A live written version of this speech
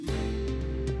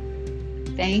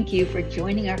Thank you for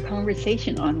joining our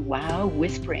conversation on Wow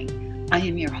Whispering. I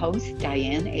am your host,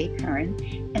 Diane A. Curran,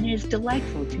 and it is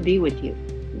delightful to be with you.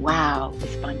 Wow is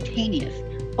spontaneous,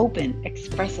 open,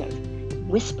 expressive.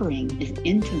 Whispering is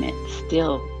intimate,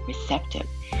 still, receptive.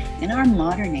 In our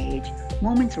modern age,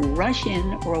 moments rush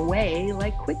in or away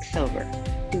like quicksilver.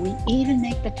 Do we even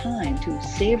make the time to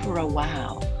savor a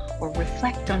wow or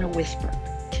reflect on a whisper,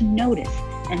 to notice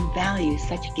and value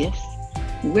such gifts?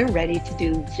 We're ready to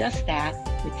do just that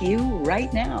with you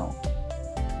right now.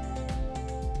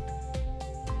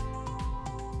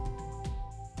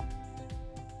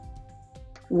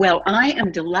 Well, I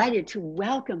am delighted to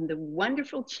welcome the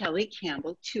wonderful Chelly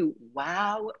Campbell to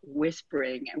Wow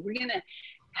Whispering. And we're going to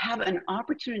have an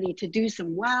opportunity to do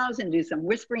some wows and do some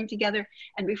whispering together.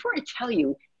 And before I tell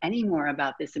you any more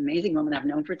about this amazing woman I've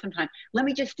known for some time, let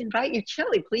me just invite you,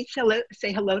 Chelly, please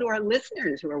say hello to our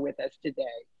listeners who are with us today.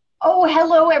 Oh,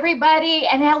 hello, everybody.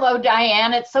 And hello,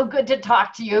 Diane. It's so good to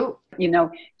talk to you. You know,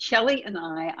 Chelly and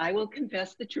I will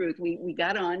confess the truth. We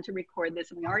got on to record this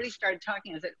and we already started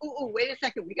talking. I said, oh, wait a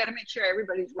second. We got to make sure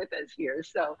everybody's with us here.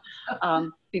 So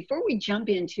before we jump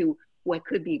into what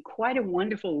could be quite a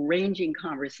wonderful ranging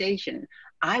conversation,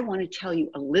 I want to tell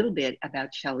you a little bit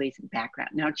about Chelly's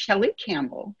background. Now, Chelly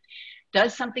Campbell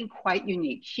does something quite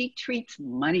unique. She treats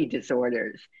money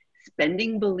disorders,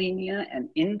 spending bulimia, and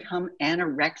income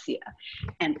anorexia.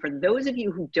 And for those of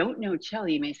you who don't know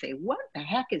Chelly, you may say, what the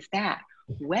heck is that?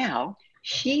 Well,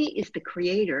 she is the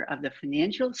creator of the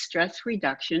Financial Stress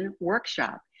Reduction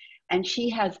Workshop. And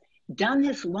she has done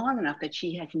this long enough that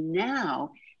she has now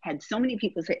had so many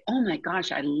people say, oh my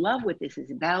gosh, I love what this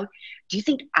is about. Do you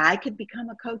think I could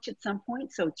become a coach at some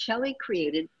point? So Chelly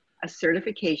created a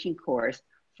certification course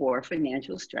for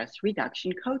financial stress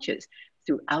reduction coaches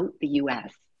throughout the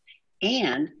US.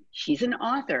 And she's an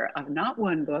author of not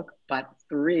one book, but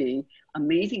 3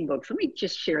 amazing books. Let me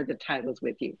just share the titles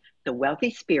with you. The Wealthy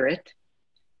Spirit,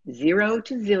 Zero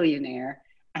to Zillionaire,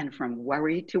 and From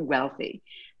Worry to Wealthy.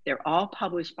 They're all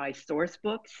published by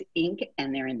Sourcebooks, Inc.,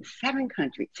 and they're in 7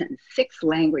 countries and 6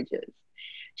 languages.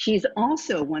 She's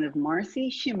also one of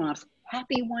Marcy Shimoff's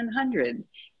Happy 100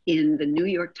 in the New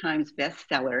York Times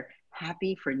bestseller,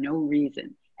 Happy for No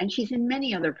Reason. And she's in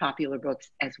many other popular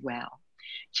books as well.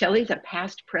 Chelly's a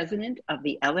past president of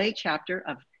the LA chapter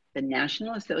of the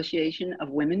National Association of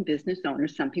Women Business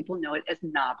Owners. Some people know it as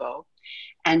NABO.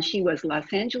 And she was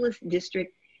Los Angeles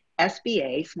District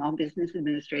SBA, Small Business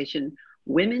Administration,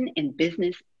 Women in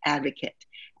Business Advocate.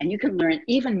 And you can learn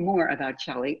even more about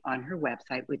Chelly on her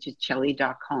website, which is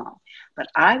chelly.com. But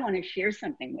I want to share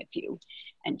something with you.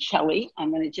 And Chelly,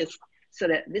 I'm going to just, so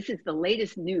that this is the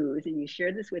latest news, and you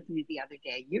shared this with me the other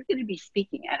day, you're going to be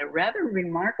speaking at a rather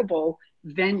remarkable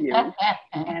venue,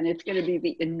 and it's going to be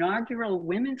the inaugural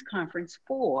women's conference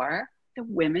for the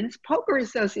Women's Poker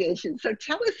Association. So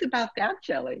tell us about that,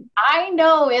 Chelly. I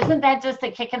know, isn't that just a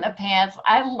kick in the pants?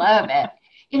 I love it.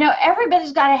 You know,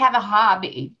 everybody's got to have a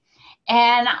hobby.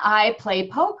 And I play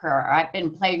poker. I've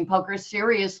been playing poker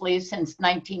seriously since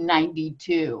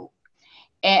 1992.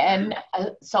 And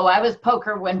so I was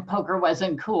poker when poker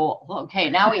wasn't cool.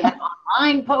 Okay, now we have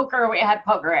online poker. We have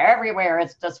poker everywhere.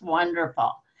 It's just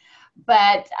wonderful.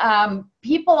 But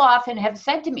people often have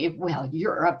said to me, well,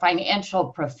 you're a financial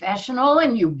professional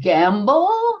and you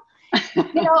gamble?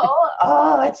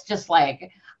 It's just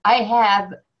like, I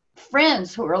have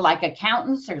friends who are like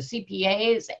accountants or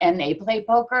CPAs and they play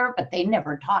poker, but they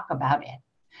never talk about it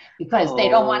because they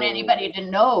don't want anybody to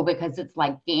know because it's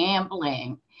like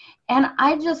gambling. And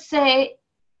I just say,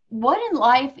 what in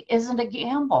life isn't a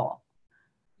gamble?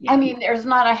 Yeah. I mean, there's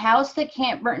not a house that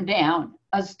can't burn down,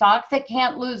 a stock that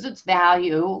can't lose its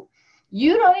value.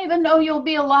 You don't even know you'll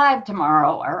be alive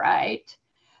tomorrow, all right?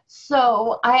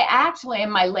 So I actually,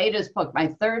 in my latest book, my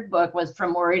 3rd book was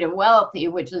From Worry to Wealthy,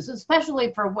 which is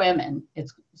especially for women.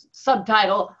 It's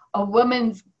subtitled A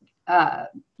Woman's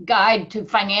Guide to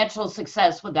Financial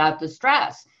Success Without the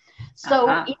Stress. So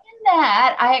in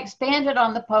that, I expanded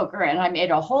on the poker and I made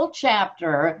a whole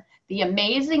chapter, the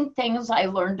amazing things I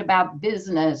learned about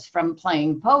business from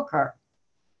playing poker.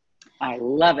 I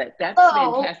love it. That's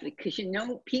fantastic, because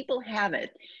people have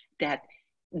it that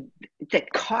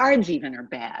cards even are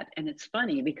bad. And it's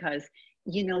funny because,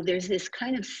 there's this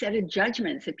kind of set of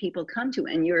judgments that people come to,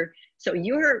 and you're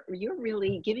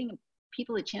really giving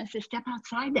people a chance to step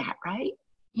outside that, right?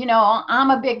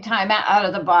 I'm a big time out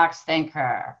of the box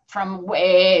thinker from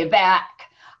way back.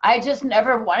 I just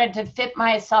never wanted to fit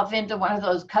myself into one of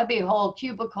those cubbyhole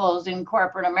cubicles in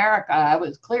corporate America. I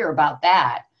was clear about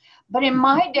that. But in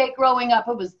my day growing up,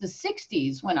 it was the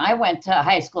 60s when I went to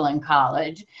high school and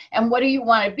college. And what do you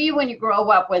want to be when you grow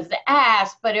up was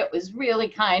asked, but it was really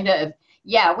kind of,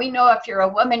 yeah, we know if you're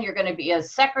a woman, you're going to be a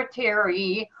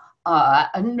secretary,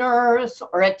 a nurse,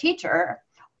 or a teacher,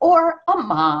 or a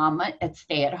mom and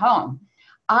stay at home.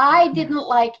 I didn't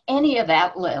like any of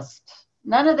that list.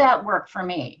 None of that worked for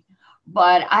me.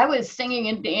 But I was singing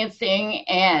and dancing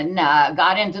and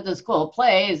got into the school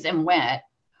plays and went,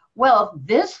 well,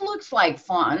 this looks like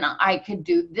fun. I could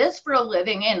do this for a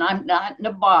living and I'm not in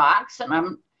a box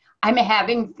and I'm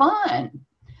having fun.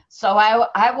 So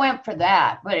I went for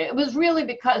that. But it was really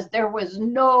because there was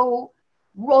no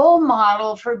role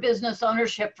model for business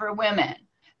ownership for women.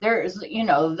 There's, you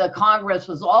know, the Congress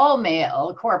was all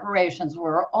male, corporations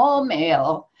were all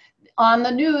male. On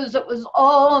the news, it was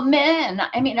all men.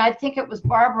 I mean, I think it was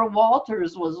Barbara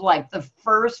Walters was like the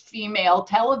first female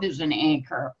television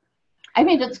anchor. I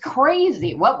mean, it's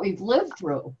crazy what we've lived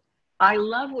through. I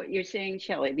love what you're saying,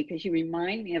 Shelley, because you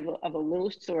remind me of a little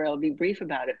story. I'll be brief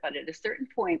about it. But at a certain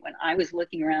point when I was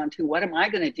looking around to what am I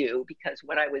going to do, because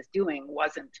what I was doing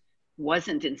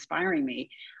wasn't inspiring me,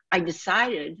 I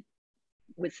decided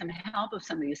with some help of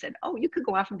somebody who said, oh, you could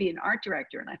go off and be an art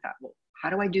director. And I thought, well, how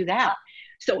do I do that?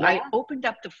 So yeah. I opened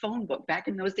up the phone book. Back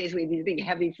in those days, we had these big,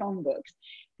 heavy phone books.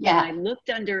 Yeah. And I looked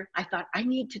under, I thought, I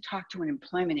need to talk to an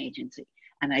employment agency.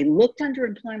 And I looked under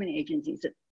employment agencies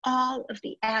and all of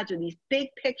the ads are these big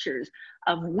pictures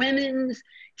of women's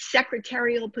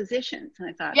secretarial positions. And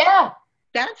I thought, yeah,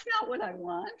 that's not what I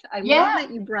want. I love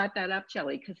that you brought that up,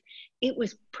 Shelley, because it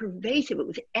was pervasive. It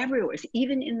was everywhere.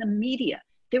 Even in the media,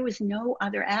 there was no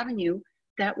other avenue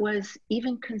that was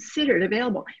even considered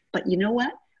available. But you know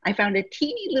what? I found a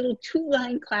teeny little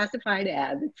 2-line classified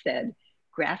ad that said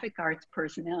graphic arts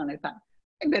personnel. And I thought,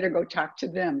 I better go talk to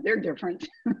them. They're different.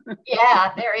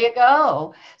 Yeah, there you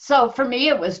go. So for me,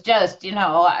 it was just, you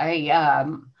know,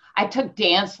 I took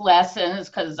dance lessons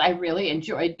because I really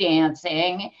enjoyed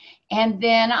dancing. And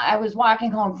then I was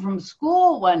walking home from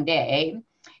school one day,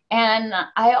 and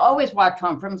I always walked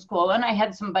home from school, and I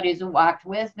had some buddies who walked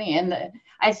with me, and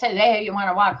I said, hey, you want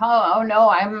to walk home? Oh, no,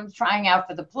 I'm trying out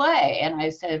for the play. And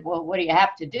I said, well, what do you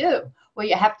have to do? Well,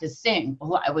 you have to sing.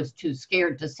 Well, I was too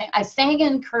scared to sing. I sang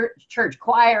in church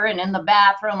choir and in the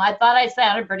bathroom. I thought I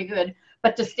sounded pretty good,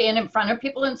 but to stand in front of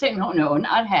people and say, no,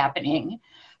 not happening.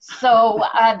 So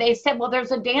they said, well,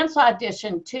 there's a dance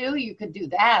audition too. You could do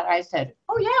that. I said,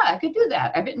 oh yeah, I could do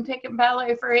that. I've been taking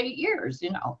ballet for 8 years,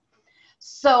 you know.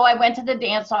 So I went to the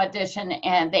dance audition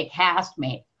and they cast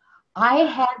me. I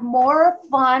had more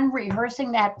fun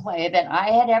rehearsing that play than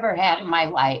I had ever had in my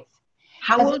life.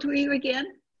 How old were you again?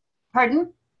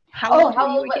 Pardon? How old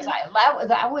was I?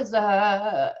 That was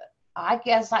I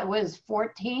guess I was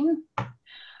 14.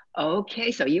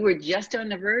 Okay, so you were just on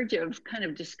the verge of kind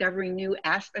of discovering new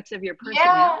aspects of your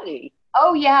personality. Yeah.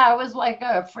 Oh yeah, I was like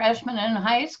a freshman in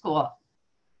high school.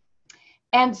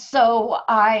 And so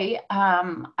I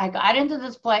got into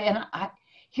this play, and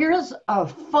here's a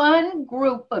fun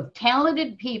group of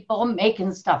talented people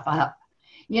making stuff up.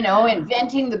 You know,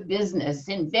 inventing the business,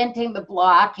 inventing the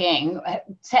blocking,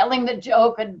 telling the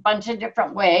joke a bunch of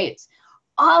different ways.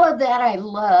 All of that I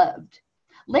loved.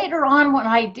 Later on, when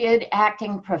I did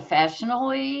acting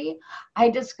professionally, I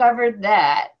discovered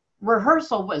that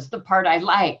rehearsal was the part I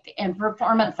liked and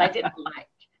performance I didn't like.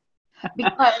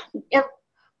 Because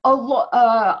a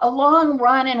long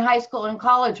run in high school and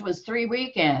college was 3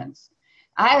 weekends.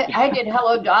 I did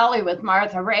Hello Dolly with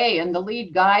Martha Ray, and the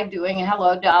lead guy doing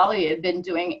Hello Dolly had been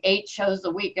doing 8 shows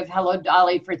a week of Hello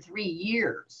Dolly for 3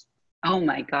 years. Oh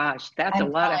my gosh, that's a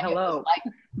lot of hello.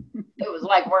 It was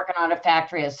like working on a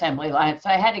factory assembly line, so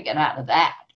I had to get out of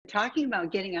that. Talking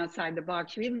about getting outside the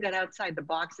box, you even got outside the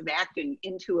box of acting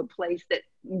into a place that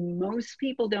most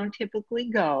people don't typically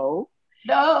go.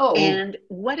 No. And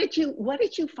what did you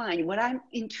find? What I'm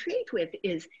intrigued with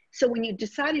is, so when you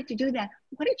decided to do that,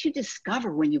 what did you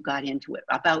discover when you got into it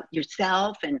about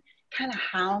yourself and kind of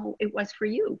how it was for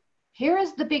you? Here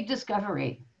is the big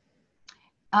discovery.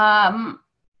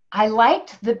 I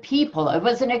liked the people. It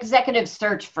was an executive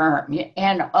search firm,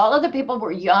 and all of the people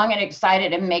were young and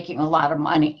excited and making a lot of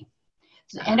money.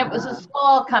 And it was a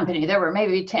small company. There were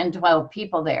maybe 10, 12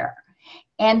 people there.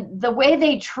 And the way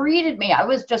they treated me, I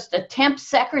was just a temp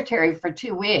secretary for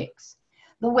 2 weeks.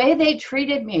 The way they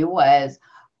treated me was,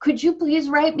 could you please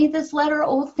write me this letter?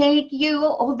 Oh, thank you.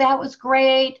 Oh, that was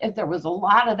great. And there was a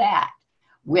lot of that.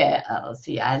 Well,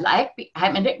 see, I'm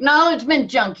an acknowledgement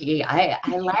junkie. I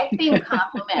like being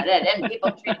complimented and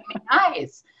people treating me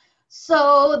nice.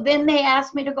 So then they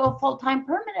asked me to go full-time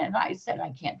permanent. I said,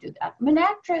 I can't do that. I'm an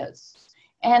actress.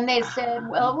 And they said,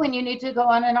 well, when you need to go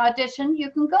on an audition, you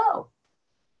can go.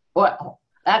 Well,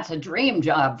 that's a dream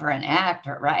job for an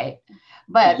actor, right?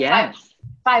 But yes.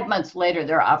 5 months later,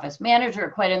 their office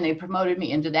manager quit and they promoted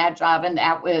me into that job. And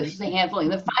that was handling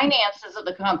the finances of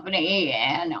the company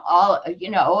and all,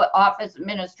 office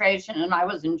administration. And I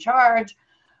was in charge.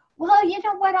 Well, you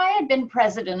know what? I had been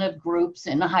president of groups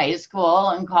in high school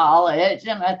and college.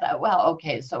 And I thought, well,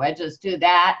 okay, so I just do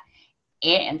that.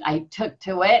 And I took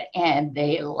to it and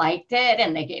they liked it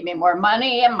and they gave me more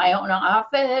money in my own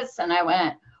office. And I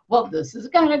went, well, this is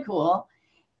kind of cool.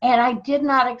 And I did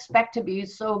not expect to be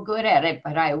so good at it,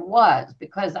 but I was,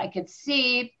 because I could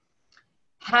see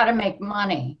how to make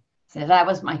money. So that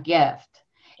was my gift.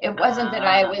 It wasn't that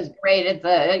I was great at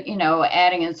the,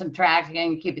 adding and subtracting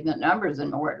and keeping the numbers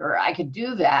in order. I could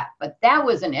do that, but that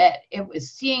wasn't it. It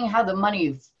was seeing how the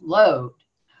money flowed.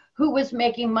 Who was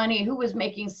making money, who was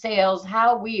making sales,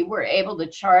 how we were able to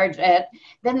charge it.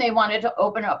 Then they wanted to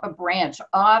open up a branch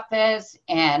office.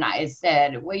 And I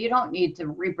said, well, you don't need to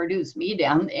reproduce me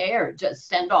down there. Just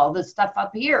send all this stuff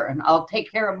up here and I'll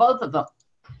take care of both of them.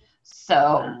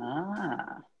 So,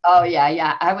 oh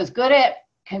yeah. I was good at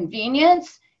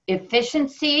convenience,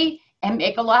 efficiency, and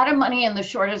make a lot of money in the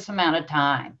shortest amount of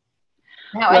time.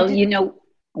 Now,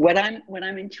 what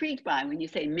I'm intrigued by when you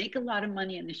say make a lot of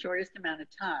money in the shortest amount of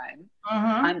time,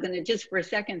 I'm going to just for a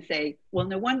second say, well,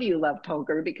 no wonder you love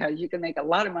poker, because you can make a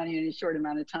lot of money in a short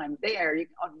amount of time there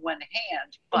on one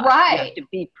hand, but you have to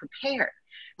be prepared.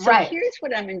 So here's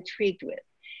what I'm intrigued with.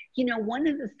 One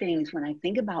of the things when I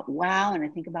think about wow and I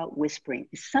think about whispering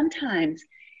is sometimes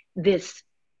this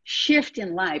shift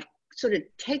in life sort of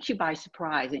takes you by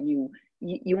surprise and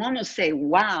you almost say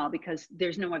wow because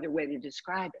there's no other way to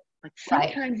describe it. But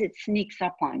sometimes it sneaks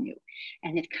up on you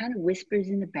and it kind of whispers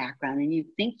in the background and you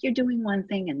think you're doing one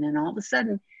thing and then all of a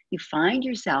sudden you find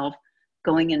yourself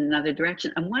going in another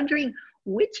direction. I'm wondering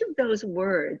which of those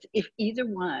words, if either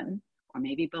one or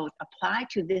maybe both, apply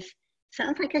to this.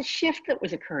 Sounds like a shift that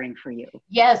was occurring for you.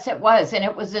 Yes, it was. And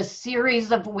it was a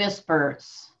series of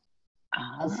whispers.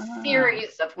 A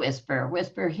series of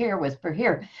whisper here, whisper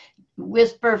here.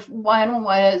 Whisper one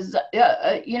was,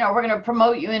 we're going to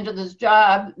promote you into this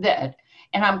job and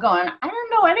I'm going, I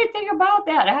don't know anything about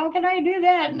that. How can I do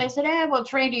that? And they said, we'll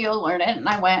train you, you'll learn it. And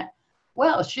I went,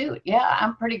 well, shoot, yeah,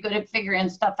 I'm pretty good at figuring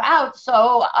stuff out.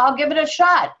 So I'll give it a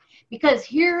shot, because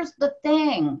here's the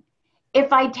thing.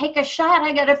 If I take a shot,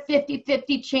 I got a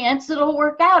 50-50 chance it'll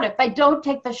work out. If I don't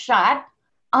take the shot,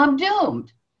 I'm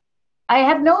doomed. I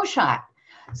have no shot.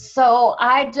 So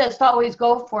I just always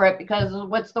go for it, because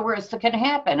what's the worst that can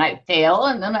happen? I fail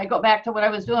and then I go back to what I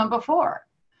was doing before.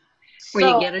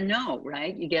 Well, you get a no,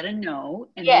 right? You get a no.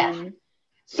 And then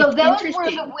so those were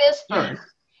the whispers.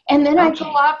 And then I go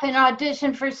off and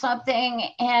audition for something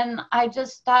and I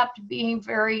just stopped being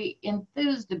very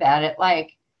enthused about it.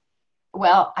 Like,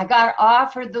 well, I got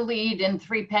offered the lead in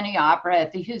Three Penny Opera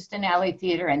at the Houston Alley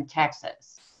Theater in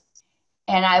Texas.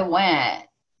 And I went,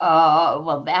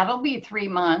 well, that'll be 3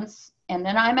 months. And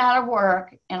then I'm out of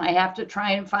work and I have to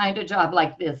try and find a job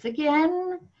like this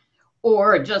again,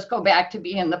 or just go back to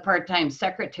being the part-time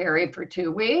secretary for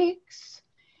 2 weeks.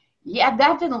 Yeah,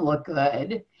 that didn't look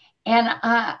good. And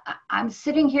I'm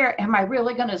sitting here, am I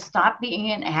really going to stop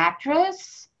being an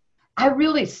actress? I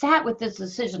really sat with this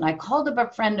decision. I called up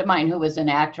a friend of mine who was an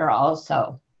actor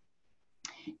also.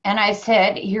 And I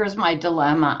said, here's my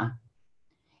dilemma.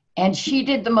 And she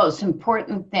did the most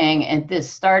important thing. And this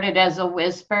started as a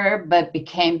whisper, but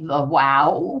became the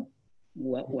wow.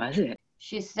 What was it?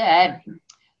 She said,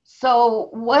 so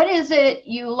what is it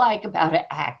you like about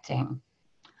acting?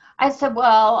 I said,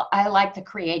 well, I like the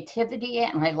creativity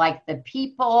and I like the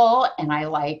people and I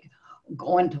like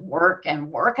going to work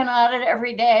and working on it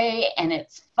every day and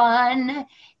it's fun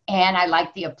and I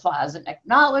like the applause and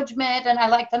acknowledgement and I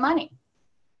like the money.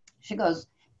 She goes,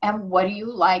 and what do you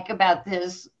like about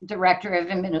this director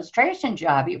of administration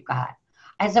job you've got?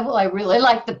 I said, well, I really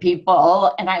like the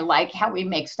people and I like how we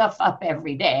make stuff up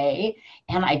every day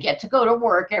and I get to go to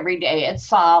work every day. It's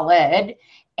solid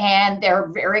and they're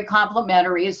very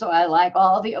complimentary. So I like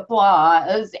all the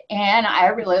applause and I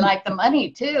really like the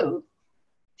money too.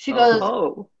 She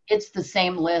goes, it's the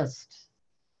same list.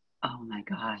 Oh my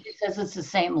gosh. She says it's the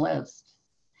same list.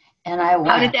 And I went.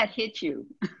 How did that hit you?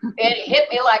 It hit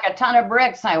me like a ton of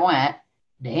bricks. I went,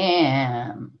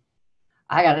 damn,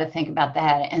 I got to think about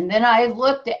that. And then I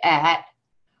looked at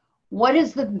what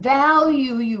is the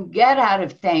value you get out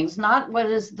of things, not what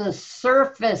is the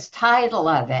surface title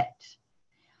of it.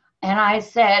 And I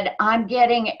said, I'm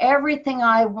getting everything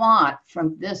I want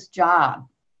from this job.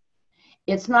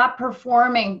 It's not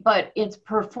performing, but it's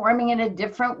performing in a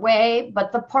different way.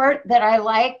 But the part that I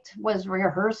liked was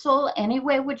rehearsal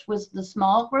anyway, which was the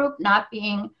small group, not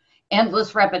being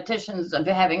endless repetitions of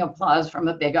having applause from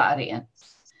a big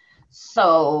audience.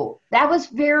 So that was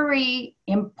very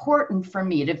important for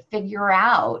me to figure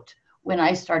out when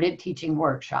I started teaching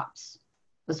workshops.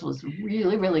 This was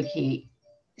really, really key.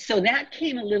 So that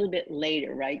came a little bit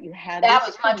later, right? You had That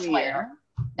this was much career, later.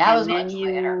 That was and then much you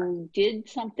later. did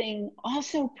something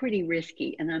also pretty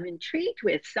risky. And I'm intrigued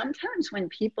with sometimes when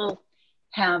people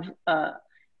have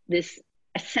this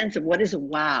a sense of what is a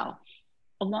wow.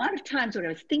 A lot of times, what I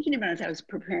was thinking about as I was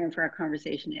preparing for our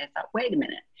conversation, I thought, wait a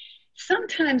minute.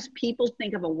 Sometimes people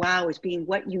think of a wow as being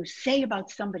what you say about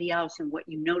somebody else and what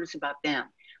you notice about them.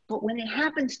 But when it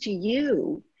happens to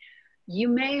you, you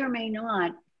may or may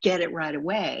not get it right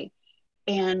away.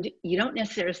 And you don't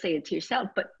necessarily say it to yourself,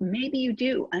 but maybe you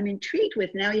do. I'm intrigued with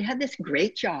now you had this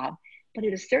great job, but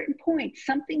at a certain point,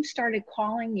 something started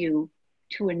calling you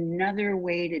to another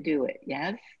way to do it.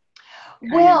 Yes?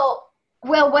 Well,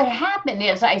 what happened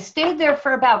is I stayed there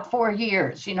for about 4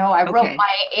 years. You know, I wrote Okay.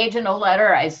 my agent a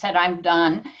letter. I said, I'm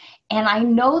done. And I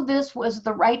know this was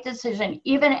the right decision,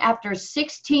 even after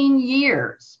 16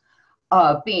 years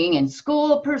of being in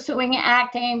school, pursuing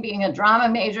acting, being a drama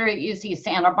major at UC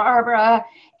Santa Barbara,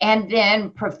 and then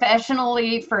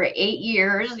professionally for 8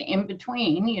 years in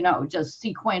between, you know, just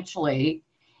sequentially.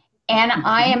 And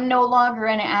I am no longer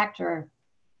an actor.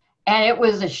 And it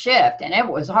was a shift, and it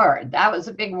was hard. That was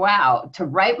a big wow to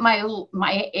write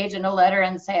my agent a letter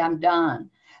and say I'm done.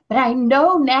 But I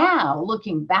know now,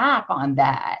 looking back on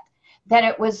that, that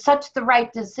it was such the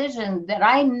right decision that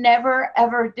I never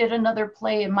ever did another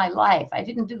play in my life. I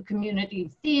didn't do community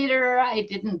theater. I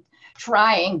didn't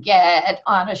try and get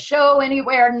on a show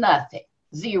anywhere. Nothing.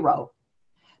 Zero.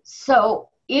 So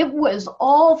it was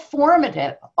all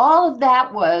formative. All of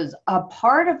that was a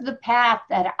part of the path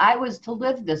that I was to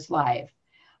live this life,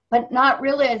 but not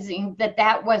realizing that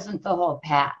that wasn't the whole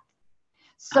path.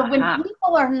 So when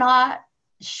people are not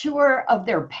sure of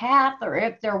their path or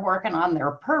if they're working on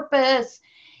their purpose,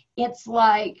 it's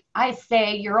like I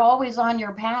say, you're always on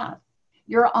your path.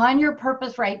 You're on your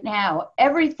purpose right now.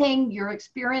 Everything you're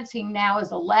experiencing now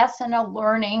is a lesson, a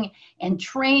learning, and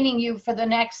training you for the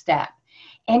next step.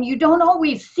 And you don't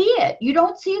always see it. You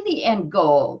don't see the end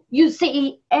goal. You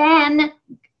see an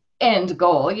end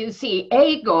goal. You see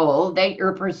a goal that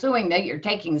you're pursuing, that you're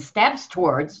taking steps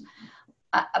towards,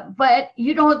 but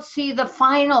you don't see the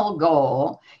final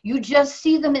goal. You just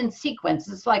see them in sequence.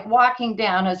 It's like walking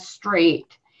down a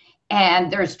street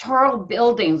and there's tall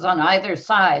buildings on either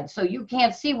side, so you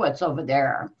can't see what's over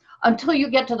there until you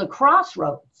get to the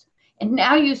crossroads. And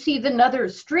now you see another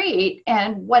street,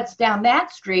 and what's down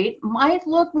that street might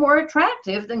look more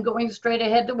attractive than going straight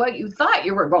ahead to what you thought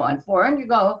you were going for. And you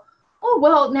go, oh,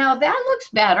 well, now that looks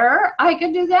better. I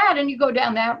can do that. And you go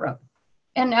down that road.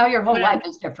 And now your whole life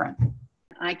is different.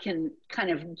 I can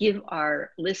kind of give our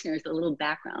listeners a little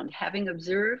background. Having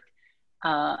observed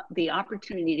the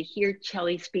opportunity to hear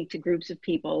Chelly speak to groups of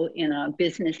people in a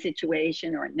business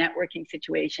situation or a networking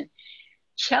situation,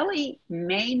 Chelly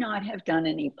may not have done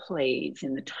any plays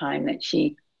in the time that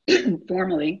she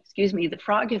formally, excuse me, the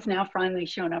frog has now finally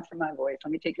shown up for my voice.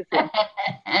 Let me take this in.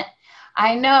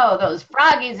 I know, those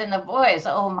froggies in the voice,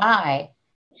 oh my.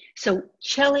 So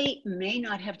Chelly may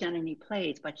not have done any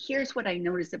plays, but here's what I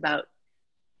noticed about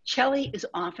Chelly is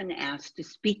often asked to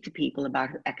speak to people about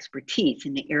her expertise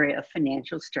in the area of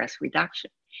financial stress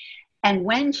reduction. And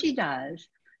when she does,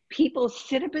 people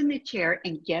sit up in the chair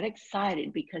and get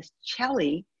excited because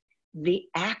Chelly, the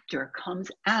actor, comes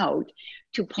out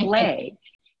to play.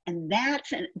 And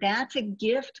that's a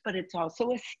gift, but it's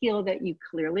also a skill that you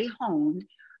clearly honed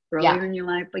earlier in your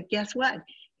life. But guess what?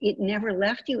 It never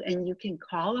left you, and you can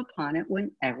call upon it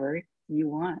whenever you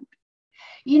want.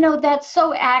 You know, that's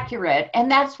so accurate. And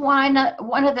that's one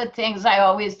of the things I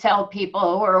always tell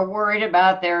people who are worried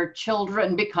about their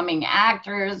children becoming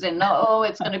actors and, oh,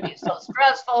 it's going to be so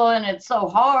stressful and it's so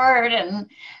hard. And,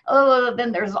 oh,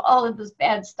 then there's all of this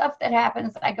bad stuff that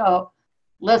happens. I go,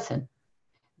 listen,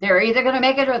 they're either going to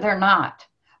make it or they're not.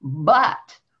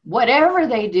 But whatever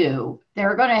they do,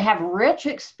 they're going to have rich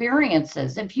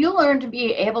experiences. If you learn to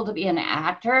be able to be an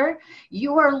actor,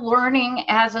 you are learning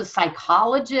as a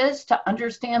psychologist to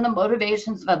understand the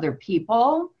motivations of other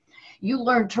people. You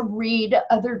learn to read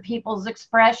other people's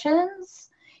expressions.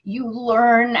 You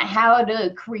learn how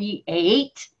to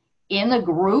create in a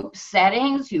group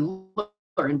settings. You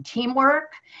learn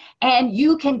teamwork, and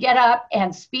you can get up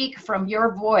and speak from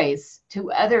your voice to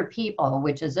other people,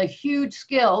 which is a huge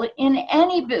skill in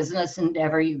any business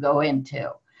endeavor you go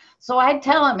into. So I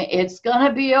tell them it's going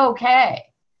to be okay.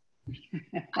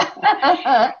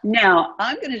 Now,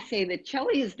 I'm going to say that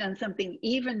Chelly has done something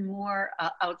even more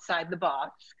outside the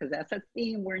box, because that's a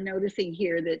theme we're noticing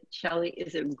here, that Chelly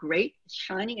is a great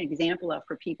shining example of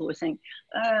for people who are saying,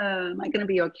 am I going to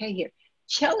be okay here?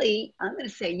 Chelly, I'm going to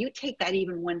say you take that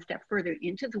even one step further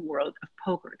into the world of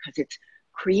poker, because it's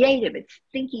creative, it's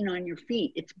thinking on your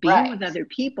feet, it's being with other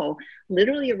people,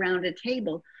 literally around a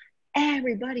table.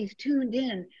 Everybody's tuned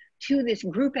in to this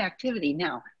group activity.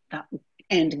 Now, the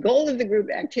end goal of the group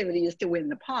activity is to win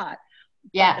the pot.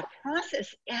 Yeah. But the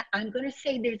process, I'm going to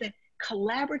say there's a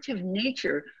collaborative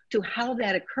nature to how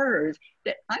that occurs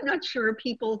that I'm not sure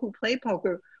people who play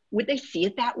poker, would they see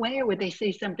it that way, or would they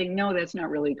say something, no, that's not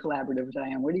really collaborative,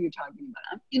 Diane? What are you talking about?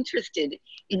 I'm interested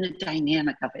in the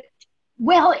dynamic of it.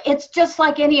 Well, it's just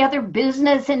like any other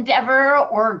business endeavor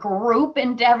or group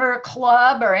endeavor,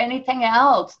 club or anything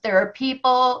else. There are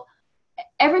people,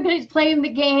 everybody's playing the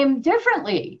game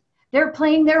differently. They're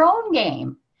playing their own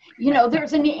game. You know,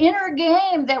 there's an inner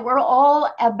game that we're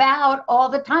all about all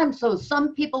the time. So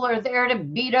some people are there to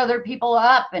beat other people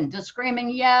up and to scream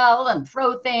and yell and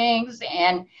throw things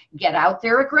and get out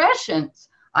their aggressions.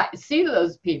 I see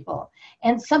those people.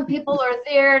 And some people are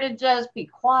there to just be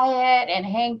quiet and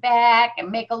hang back and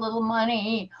make a little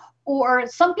money. Or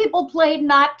some people play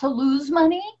not to lose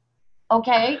money,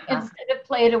 okay, instead of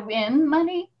play to win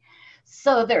money.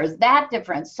 So there's that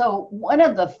difference. So one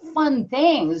of the fun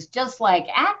things, just like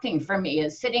acting for me,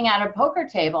 is sitting at a poker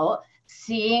table,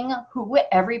 seeing who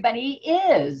everybody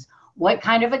is, what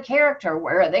kind of a character,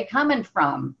 where are they coming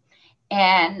from?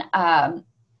 And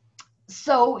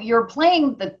so you're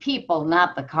playing the people,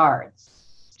 not the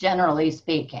cards, generally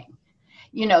speaking.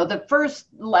 You know, the first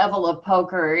level of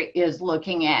poker is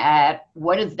looking at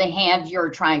what is the hand you're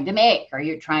trying to make. Are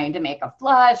you trying to make a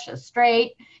flush, a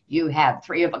straight? You have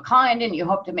three of a kind and you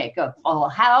hope to make a full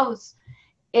house.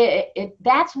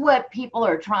 That's what people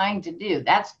are trying to do.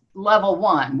 That's level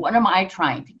one. What am I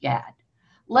trying to get?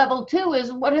 Level two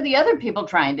is, what are the other people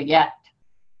trying to get?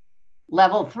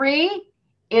 Level three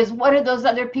is, what do those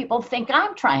other people think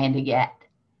I'm trying to get?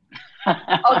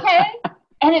 Okay?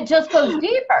 And it just goes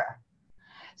deeper.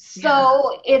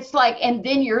 So it's like, and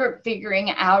then you're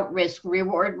figuring out risk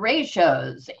reward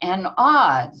ratios and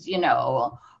odds, you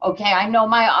know. Okay, I know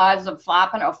my odds of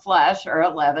flopping a flush are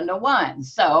 11-1.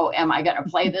 So am I going to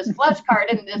play this flush card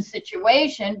in this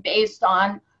situation based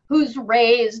on who's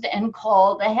raised and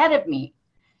called ahead of me?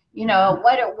 You know,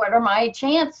 what are my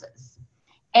chances?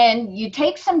 And you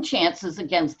take some chances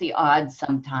against the odds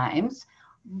sometimes,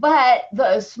 but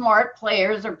the smart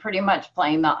players are pretty much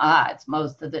playing the odds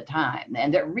most of the time.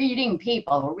 And they're reading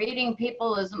people. Reading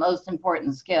people is the most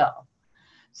important skill.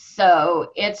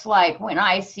 So it's like when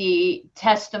I see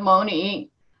testimony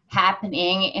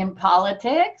happening in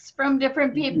politics from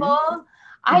different people,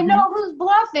 I know who's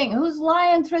bluffing, who's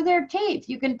lying through their teeth.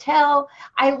 You can tell.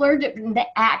 I learned it in the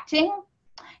acting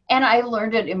and I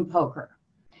learned it in poker.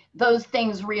 Those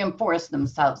things reinforce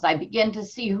themselves. I begin to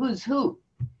see who's who.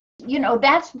 You know,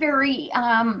 that's very,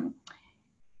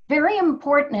 very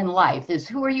important in life, is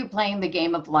who are you playing the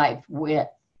game of life with?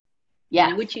 Yeah.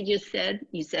 And what you just said,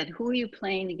 you said, who are you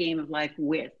playing the game of life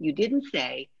with? You didn't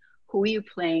say, who are you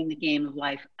playing the game of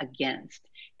life against?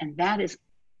 And that is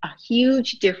a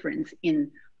huge difference in,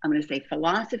 I'm going to say,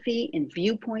 philosophy and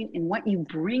viewpoint and what you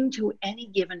bring to any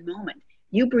given moment.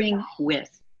 You bring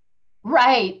with.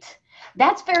 Right.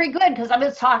 That's very good, because I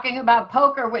was talking about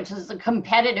poker, which is a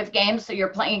competitive game. So you're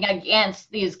playing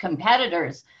against these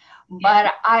competitors.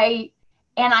 But I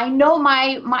know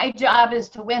my job is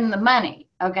to win the money.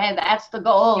 Okay, that's the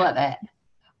goal of it.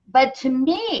 But to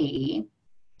me,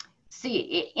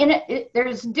 see,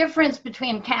 there's a difference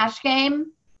between cash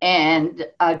game and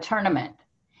a tournament.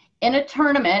 In a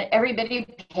tournament, everybody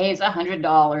pays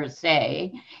 $100,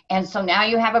 say, and so now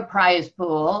you have a prize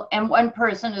pool, and one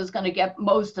person is going to get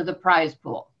most of the prize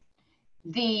pool.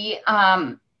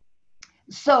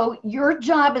 So your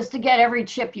job is to get every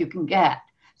chip you can get.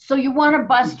 So you want to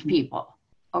bust people,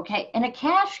 okay? In a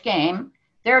cash game,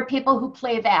 there are people who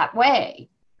play that way.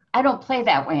 I don't play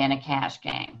that way in a cash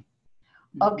game.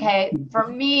 Okay, for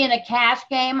me in a cash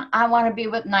game, I want to be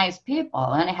with nice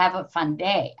people and have a fun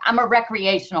day. I'm a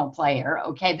recreational player,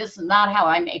 okay? This is not how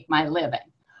I make my living.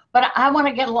 But I want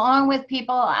to get along with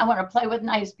people. I want to play with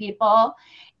nice people.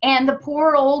 And the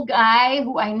poor old guy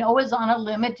who I know is on a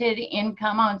limited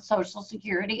income on Social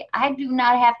Security, I do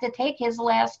not have to take his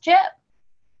last chip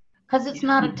because it's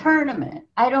not a tournament.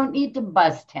 I don't need to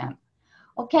bust him.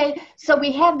 Okay, so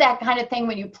we have that kind of thing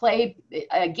when you play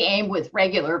a game with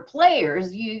regular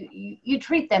players, you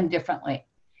treat them differently.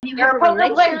 There are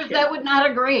poker players that would not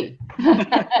agree.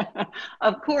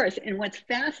 Of course, and what's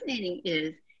fascinating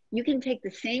is you can take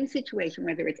the same situation,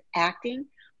 whether it's acting,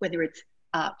 whether it's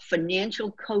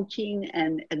financial coaching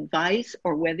and advice,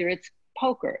 or whether it's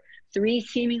poker. Three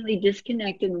seemingly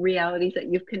disconnected realities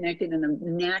that you've connected in a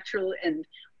natural and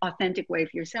authentic way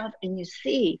for yourself. And you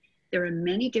see there are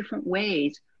many different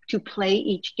ways to play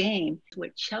each game.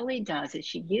 What Shelley does is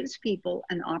she gives people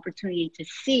an opportunity to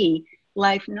see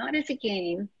life not as a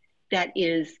game that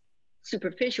is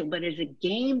superficial, but as a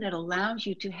game that allows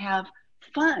you to have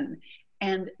fun.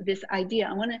 And this idea,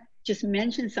 I want to just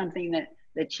mention something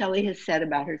that Shelley has said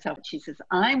about herself. She says,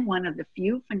 I'm one of the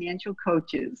few financial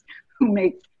coaches who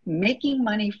makes making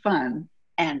money fun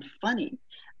and funny.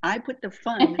 I put the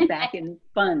fun back in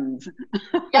funds.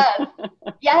 Yes,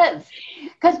 yes.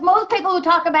 Because most people who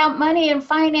talk about money and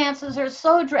finances are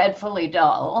so dreadfully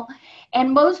dull.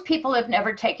 And most people have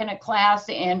never taken a class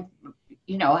in,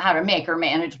 how to make or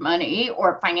manage money,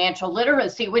 or financial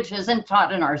literacy, which isn't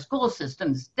taught in our school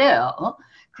system still.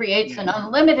 Creates an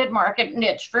unlimited market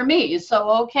niche for me. So,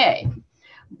 okay.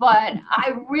 But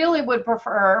I really would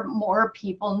prefer more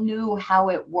people knew how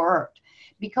it worked.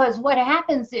 Because what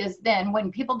happens is then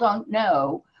when people don't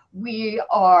know, we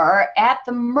are at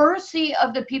the mercy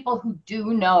of the people who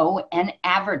do know and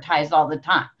advertise all the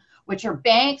time, which are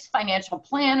banks, financial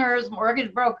planners,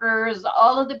 mortgage brokers,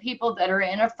 all of the people that are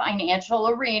in a financial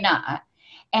arena.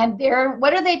 And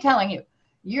what are they telling you?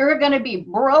 You're going to be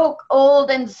broke,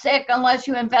 old, and sick unless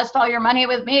you invest all your money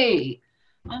with me.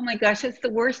 Oh my gosh, that's the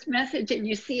worst message. And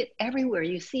you see it everywhere.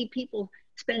 You see people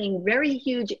spending very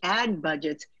huge ad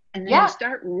budgets, and then you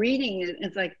start reading it, and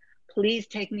it's like, please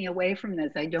take me away from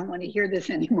this. I don't want to hear this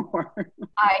anymore.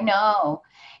 I know.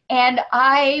 And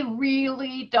I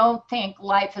really don't think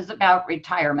life is about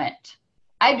retirement.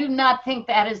 I do not think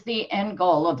that is the end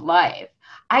goal of life.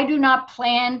 I do not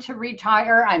plan to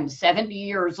retire. I'm 70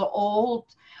 years old.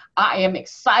 I am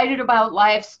excited about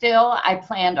life still. I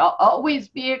plan to always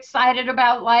be excited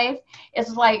about life.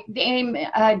 It's like Dame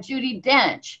Judi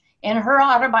Dench, in her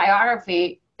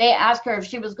autobiography, they asked her if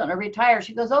she was going to retire.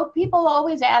 She goes, oh, people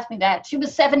always ask me that. She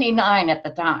was 79 at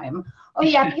the time. Oh,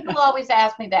 yeah, people always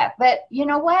ask me that. But you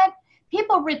know what?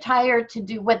 People retire to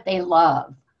do what they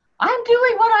love. I'm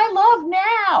doing what I love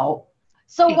now.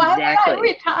 So why would I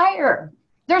retire?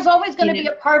 There's always going to be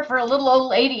a part for a little old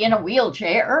lady in a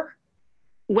wheelchair.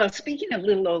 Well, speaking of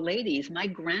little old ladies, my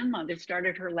grandmother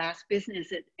started her last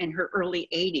business in her early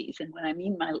 80s. And when I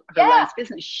mean her last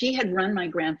business, she had run my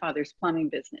grandfather's plumbing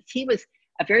business. He was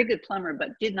a very good plumber, but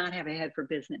did not have a head for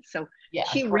business. So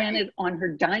she ran it on her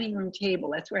dining room table.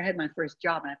 That's where I had my first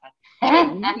job. And I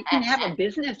thought, hey, you can have a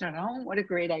business at home? What a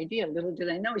great idea. Little did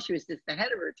I know she was just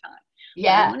ahead of her time.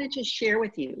 Yeah. But I wanted to share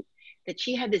with you that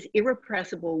she had this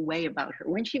irrepressible way about her.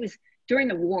 When she was during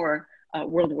the war,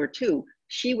 World War II,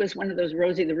 she was one of those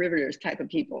Rosie the Riveters type of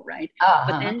people, right?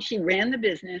 But then she ran the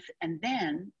business, and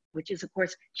then, which is, of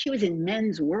course, she was in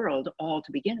men's world all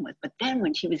to begin with. But then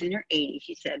when she was in her 80s,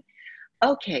 she said,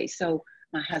 okay, so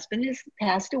my husband has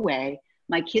passed away.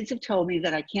 My kids have told me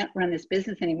that I can't run this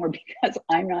business anymore because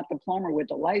I'm not the plumber with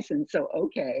the license. So,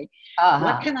 okay,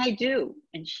 what can I do?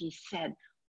 And she said,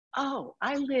 oh,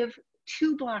 I live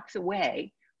 2 blocks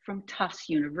away from Tufts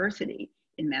University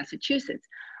in Massachusetts.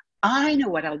 I know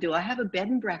what I'll do. I'll have a bed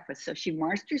and breakfast. So she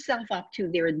marched herself up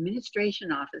to their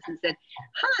administration office and said,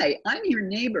 hi, I'm your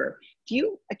neighbor. Do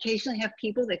you occasionally have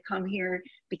people that come here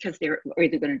because they're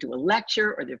either going to do a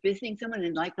lecture or they're visiting someone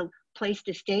and like a place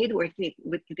to stay where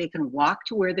they can walk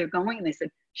to where they're going? And they said,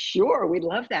 sure, we'd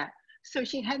love that. So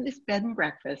she had this bed and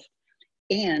breakfast,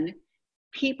 and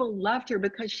people loved her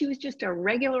because she was just a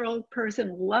regular old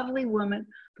person, lovely woman,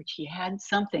 but she had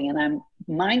something. And I'm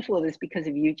mindful of this because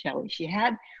of you, Shelley. She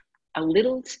had a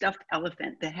little stuffed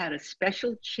elephant that had a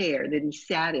special chair that he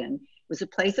sat in. It was a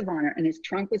place of honor, and his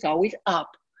trunk was always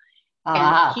up.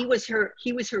 And he was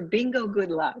her bingo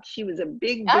good luck. She was a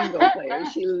big bingo player.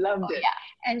 She loved it.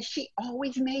 Yeah. And she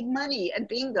always made money at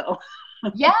bingo.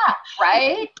 Yeah,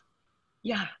 right?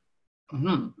 Yeah.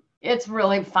 Mm-hmm. It's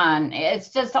really fun.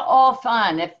 It's just all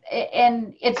fun.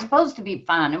 And it's supposed to be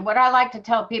fun. And what I like to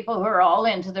tell people who are all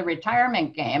into the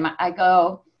retirement game, I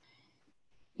go,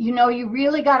 you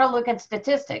really got to look at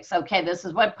statistics. Okay, this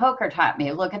is what poker taught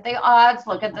me. Look at the odds,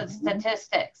 look at the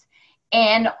statistics.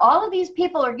 And all of these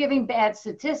people are giving bad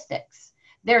statistics.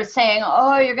 They're saying,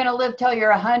 oh, you're going to live till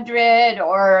you're 100,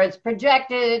 or it's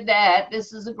projected that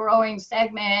this is a growing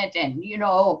segment, and,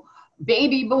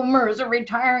 baby boomers are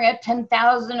retiring at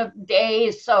 10,000 a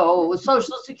day, so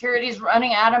Social Security is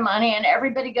running out of money, and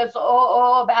everybody goes,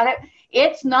 oh, about it.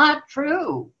 It's not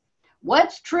true.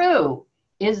 What's true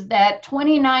is that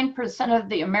 29% of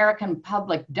the American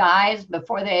public dies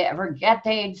before they ever get to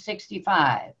age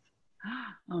 65.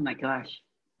 Oh my gosh.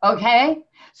 Okay?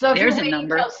 So if you're There's a waiting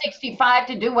number. till 65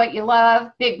 to do what you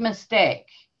love, big mistake.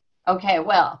 Okay,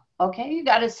 well, okay, you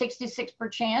got a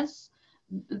 66%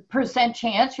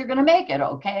 chance you're going to make it.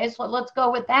 Okay, so let's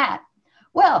go with that.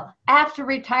 Well, after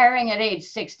retiring at age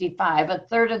 65, a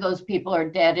third of those people are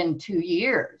dead in 2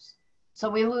 years. So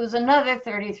we lose another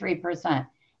 33%.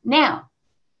 Now,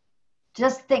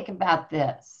 just think about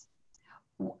this.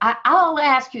 I'll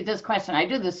ask you this question. I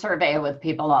do the survey with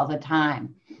people all the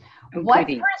time. Oh, What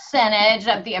goody. percentage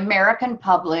of the American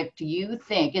public do you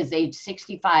think is age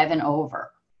 65 and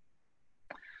over?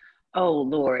 Oh,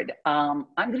 Lord. I'm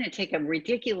going to take a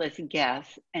ridiculous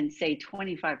guess and say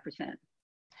 25%.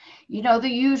 You know, the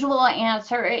usual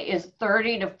answer is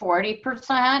 30 to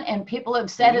 40%, and people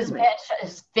have said as Really? much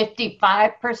as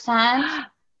 55%,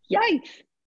 Yikes.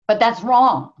 but that's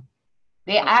wrong.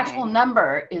 The Okay. actual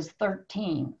number is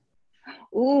 13.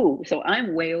 Ooh, so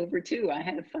I'm way over too. I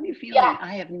had a funny feeling. Yeah.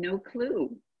 I have no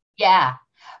clue. Yeah.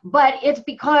 But it's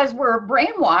because we're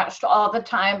brainwashed all the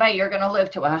time by you're going to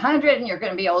live to 100 and you're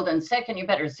going to be old and sick and you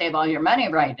better save all your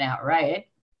money right now, right?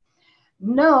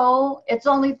 No, it's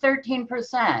only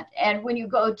 13%. And when you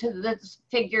go to the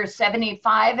figure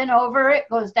 75 and over, it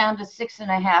goes down to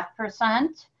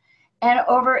 6.5%. And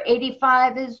over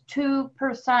 85 is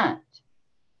 2%.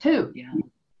 2. Yeah.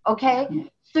 Okay.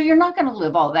 So you're not going to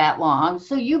live all that long.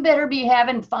 So you better be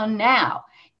having fun now.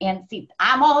 And see,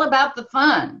 I'm all about the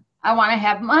fun. I want to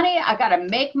have money. I got to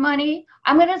make money.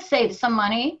 I'm going to save some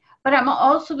money, but I'm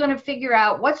also going to figure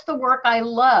out what's the work I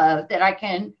love that I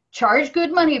can charge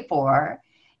good money for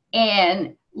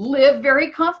and live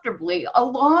very comfortably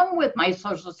along with my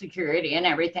Social Security and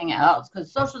everything else,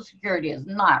 because Social Security is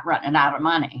not running out of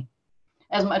money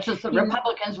as much as the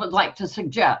Republicans would like to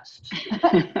suggest.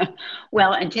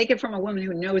 Well, and take it from a woman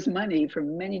who knows money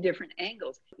from many different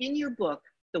angles. In your book,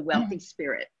 The Wealthy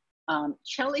Spirit,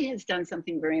 Shelley has done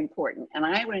something very important, and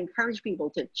I would encourage people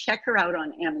to check her out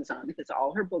on Amazon because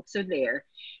all her books are there.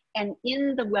 And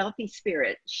in The Wealthy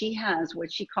Spirit, she has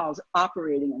what she calls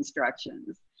operating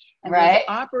instructions. And those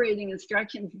operating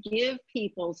instructions give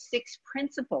people 6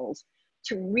 principles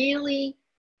to really,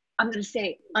 I'm going to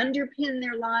say, underpin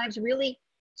their lives, really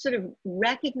sort of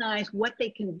recognize what they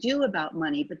can do about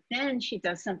money. But then she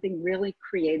does something really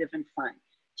creative and fun.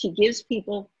 She gives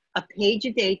people a page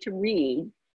a day to read.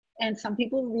 And some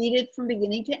people read it from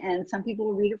beginning to end. Some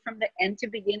people read it from the end to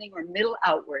beginning or middle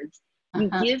outwards. You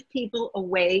give people a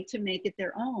way to make it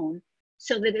their own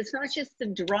so that it's not just the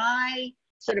dry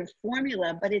sort of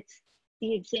formula, but it's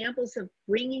the examples of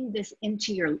bringing this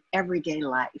into your everyday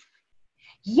life.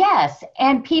 Yes,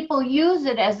 and people use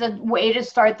it as a way to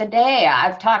start the day.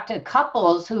 I've talked to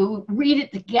couples who read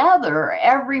it together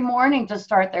every morning to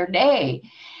start their day.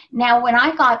 Now, when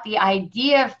I got the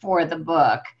idea for the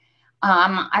book,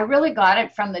 I really got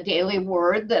it from the Daily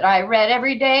Word that I read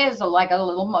every day as like a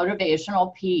little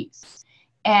motivational piece.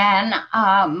 And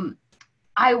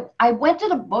I went to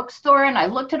the bookstore and I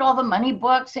looked at all the money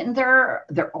books, and they're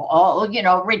all, you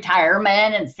know,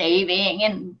 retirement and saving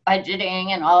and budgeting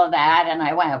and all of that. And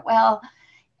I went, well,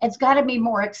 it's got to be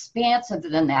more expansive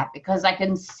than that, because I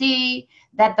can see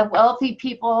that the wealthy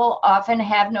people often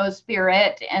have no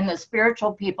spirit and the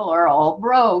spiritual people are all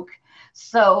broke.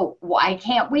 So why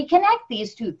can't we connect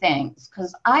these two things?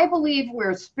 Because I believe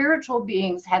we're spiritual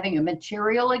beings having a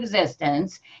material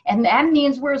existence, and that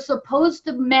means we're supposed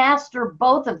to master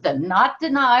both of them, not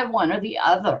deny one or the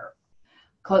other.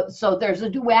 So there's a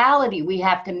duality we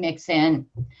have to mix in.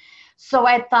 So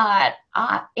I thought,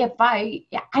 if I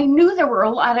knew there were a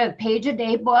lot of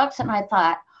page-a-day books, and I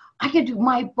thought I could do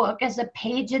my book as a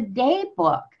page-a-day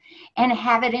book and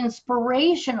have it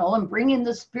inspirational and bring in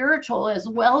the spiritual as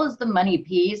well as the money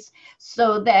piece,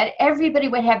 so that everybody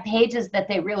would have pages that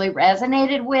they really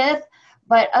resonated with,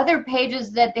 but other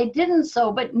pages that they didn't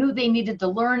but knew they needed to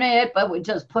learn it, but would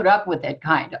just put up with it,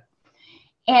 kind of.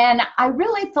 And I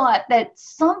really thought that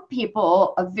some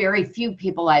people, a very few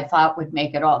people I thought would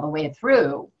make it all the way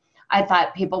through. I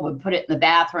thought people would put it in the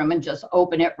bathroom and just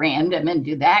open it random and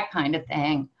do that kind of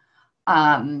thing.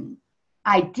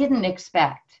 I didn't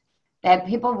expect that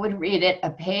people would read it a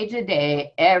page a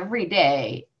day, every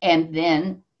day, and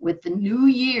then with the new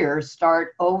year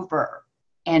start over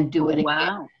and do it again.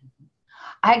 Wow.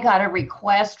 I got a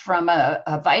request from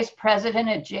a vice president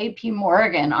at JP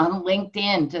Morgan on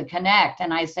LinkedIn to connect.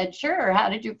 And I said, sure, how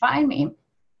did you find me?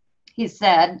 He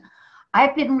said,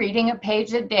 I've been reading a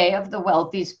page a day of The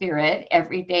Wealthy Spirit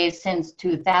every day since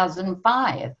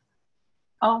 2005.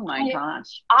 Oh my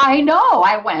gosh. I know.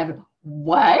 I went,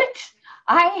 what?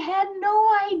 I had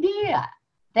no idea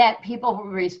that people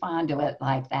would respond to it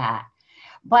like that.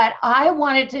 But I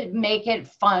wanted to make it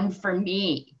fun for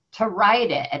me. to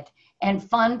write it and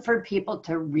fun for people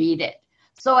to read it.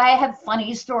 So I have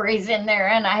funny stories in there,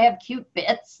 and I have cute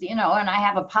bits, you know, and I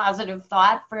have a positive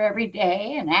thought for every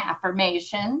day, an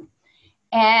affirmation.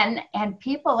 And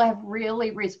people have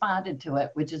really responded to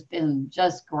it, which has been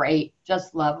just great,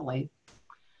 just lovely.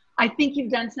 I think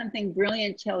you've done something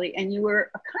brilliant, Shelley, and you were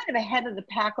kind of ahead of the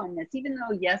pack on this. Even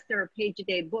though, yes, there are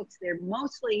page-a-day books, they're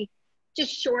mostly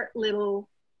just short little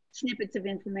snippets of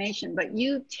information, but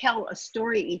you tell a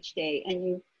story each day, and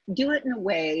you do it in a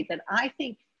way that I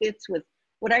think fits with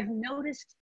what I've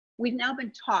noticed. We've now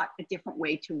been taught a different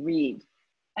way to read,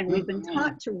 and we've been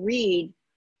taught to read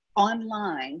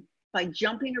online by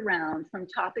jumping around from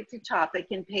topic to topic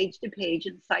and page to page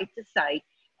and site to site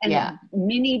and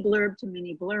mini blurb to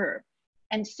mini blurb.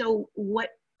 And so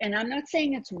and I'm not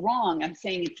saying it's wrong, I'm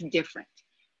saying it's different.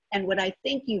 And what I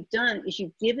think you've done is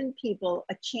you've given people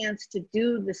a chance to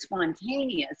do the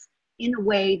spontaneous in a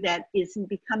way that is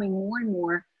becoming more and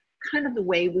more kind of the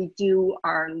way we do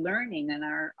our learning and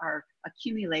our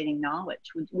accumulating knowledge.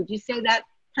 Would you say that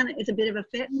kind of is a bit of a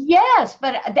fit? Yes,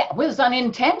 but that was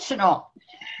unintentional,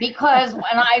 because when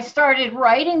I started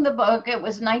writing the book, it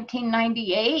was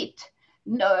 1998.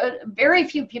 No, very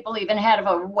few people even had a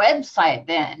website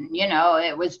then. You know,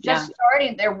 it was just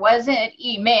starting. There wasn't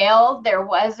email. There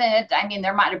wasn't, I mean,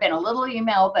 there might have been a little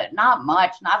email, but not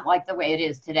much, not like the way it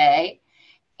is today.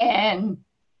 And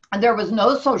there was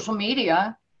no social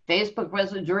media. Facebook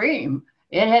was a dream.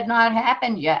 It had not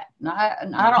happened yet. Not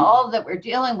all that we're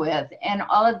dealing with. And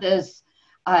all of this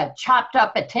chopped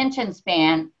up attention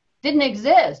span didn't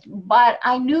exist. But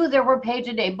I knew there were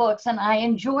page-a-day books, and I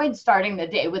enjoyed starting the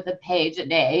day with a page a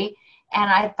day. And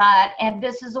I thought, and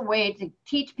this is a way to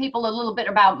teach people a little bit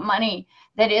about money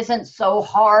that isn't so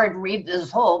hard. Read this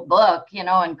whole book, you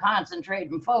know, and concentrate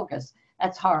and focus.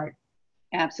 That's hard.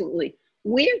 Absolutely.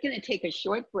 We're going to take a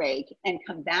short break and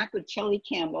come back with Shelley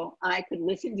Campbell. I could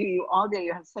listen to you all day.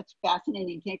 You have such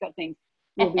fascinating take on things.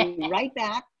 We'll be right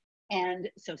back. And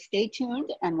so stay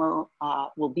tuned, and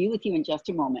we'll be with you in just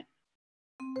a moment.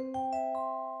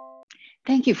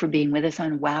 Thank you for being with us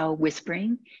on Wow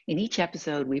Whispering. In each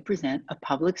episode, we present a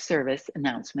public service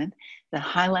announcement that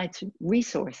highlights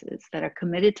resources that are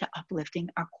committed to uplifting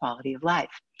our quality of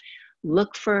life.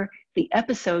 Look for the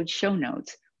episode show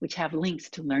notes, which have links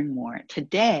to learn more.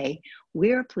 Today,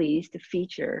 we're pleased to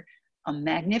feature a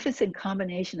magnificent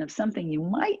combination of something you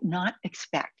might not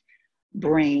expect: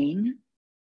 Brain,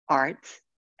 Arts,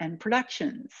 and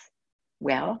Productions.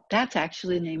 Well, that's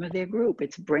actually the name of their group.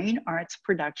 It's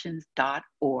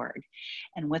brainartsproductions.org.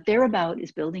 And what they're about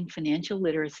is building financial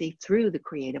literacy through the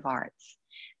creative arts.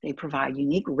 They provide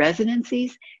unique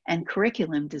residencies and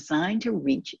curriculum designed to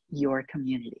reach your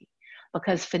community,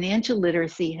 because financial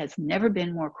literacy has never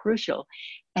been more crucial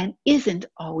and isn't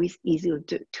always easy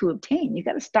to obtain. You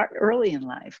got to start early in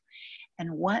life.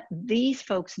 And what these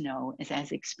folks know is,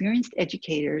 as experienced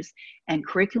educators and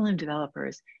curriculum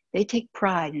developers, they take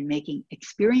pride in making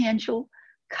experiential,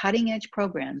 cutting-edge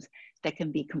programs that can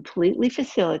be completely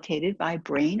facilitated by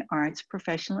brain arts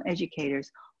professional educators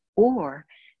or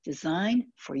designed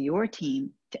for your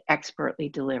team to expertly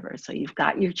deliver. So you've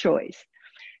got your choice.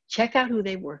 Check out who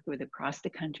they work with across the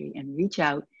country and reach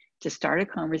out to start a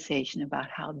conversation about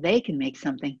how they can make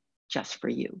something just for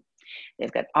you. They've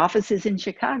got offices in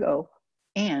Chicago,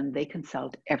 and they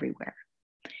consult everywhere.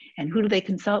 And who do they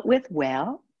consult with?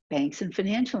 Well, banks and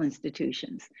financial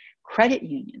institutions, credit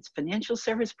unions, financial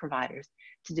service providers,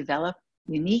 to develop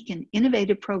unique and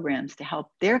innovative programs to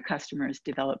help their customers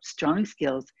develop strong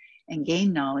skills and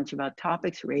gain knowledge about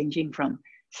topics ranging from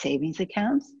savings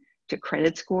accounts to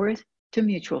credit scores to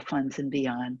mutual funds and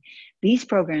beyond. These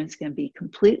programs can be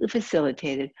completely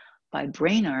facilitated by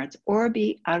Brain Arts or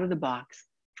be out of the box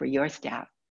for your staff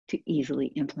to easily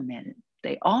implement it.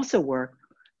 They also work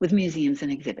with museums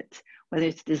and exhibits, whether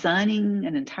it's designing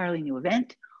an entirely new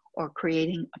event or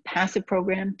creating a passive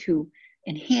program to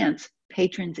enhance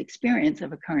patrons' experience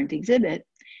of a current exhibit.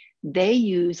 They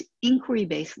use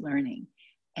inquiry-based learning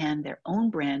and their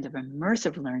own brand of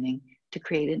immersive learning to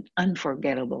create an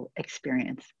unforgettable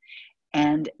experience.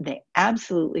 And they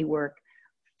absolutely work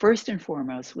first and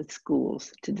foremost with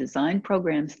schools to design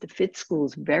programs to fit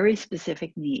schools' very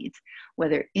specific needs,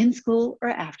 whether in school or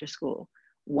after school,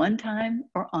 one time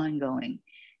or ongoing.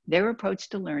 Their approach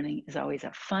to learning is always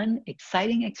a fun,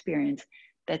 exciting experience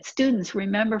that students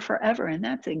remember forever, and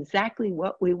that's exactly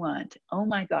what we want. Oh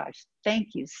my gosh,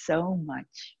 thank you so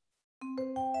much.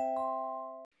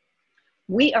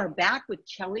 We are back with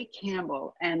Shelley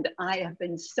Campbell, and I have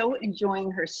been so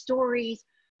enjoying her stories,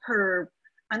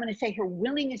 I'm going to say her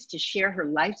willingness to share her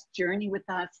life's journey with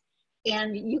us.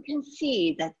 And you can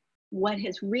see that what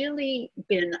has really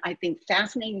been, I think,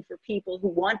 fascinating for people who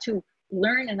want to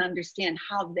learn and understand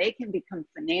how they can become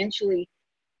financially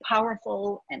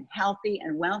powerful and healthy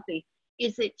and wealthy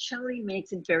is that Shelley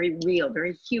makes it very real,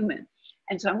 very human.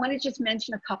 And so I want to just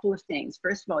mention a couple of things.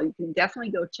 First of all, you can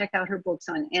definitely go check out her books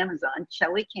on Amazon.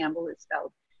 Shelley Campbell is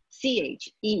spelled Chellie,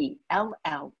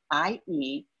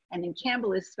 and then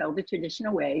Campbell is spelled the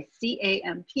traditional way,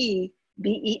 Campbell.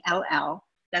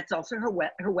 That's also her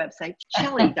website,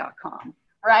 Shelley.com.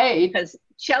 Right. Because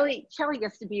Shelley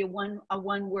gets to be a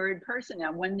one word person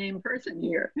now, one name person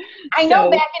here. I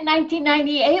know back in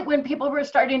 1998 when people were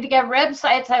starting to get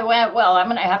websites, I went, well, I'm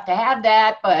going to have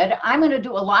that, but I'm going to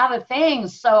do a lot of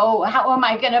things. So how am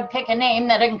I going to pick a name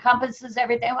that encompasses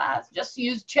everything? Well, I'll just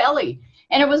use Shelley,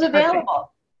 and it was available.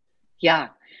 Perfect. Yeah.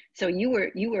 So you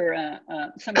were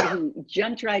somebody who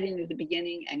jumped right into the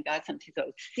beginning and got something.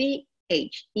 So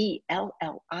CHELLIE.com,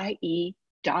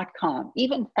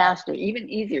 even faster, even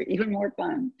easier, even more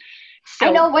fun. So,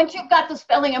 I know once you've got the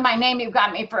spelling of my name, you've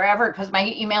got me forever, because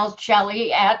my email is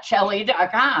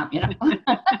Shelley@Shelley.com, you know.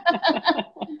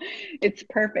 It's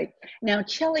perfect. Now,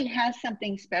 Shelley has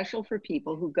something special for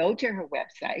people who go to her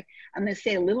website. I'm going to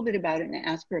say a little bit about it and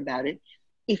ask her about it.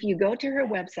 If you go to her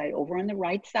website, over on the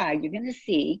right side, you're going to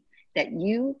see that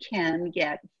you can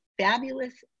get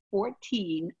fabulous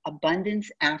 14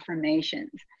 abundance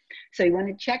affirmations. So you want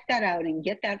to check that out and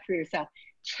get that for yourself.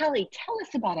 Shelley, tell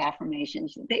us about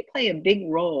affirmations. They play a big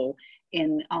role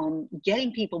in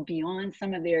getting people beyond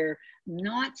some of their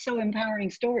not so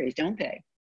empowering stories, don't they?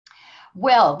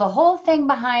 Well, the whole thing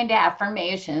behind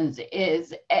affirmations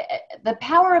is the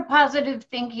power of positive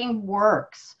thinking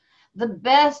works. The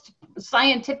best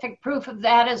scientific proof of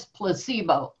that is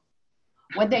placebo.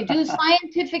 When they do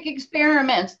scientific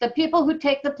experiments, the people who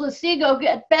take the placebo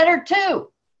get better too.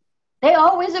 They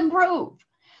always improve.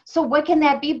 So what can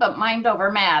that be but mind over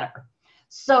matter?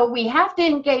 So we have to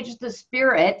engage the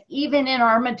spirit even in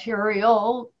our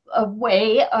material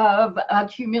way of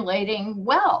accumulating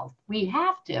wealth. We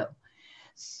have to.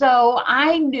 So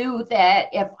I knew that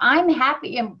if I'm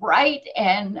happy and bright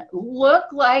and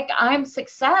look like I'm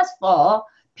successful,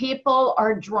 people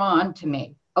are drawn to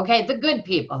me. Okay, the good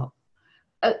people.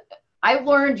 I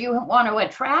learned you want to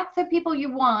attract the people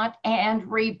you want and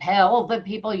repel the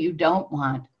people you don't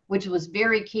want, which was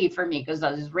very key for me because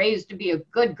I was raised to be a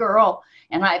good girl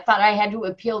and I thought I had to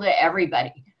appeal to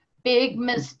everybody. Big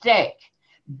mistake.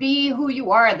 Be who you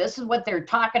are. This is what they're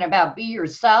talking about. Be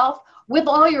yourself with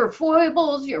all your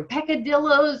foibles, your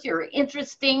peccadillos, your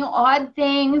interesting, odd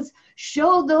things.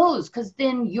 Show those, because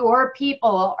then your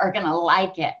people are going to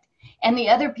like it and the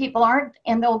other people aren't,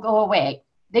 and they'll go away.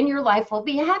 Then your life will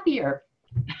be happier.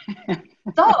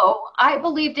 So I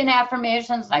believed in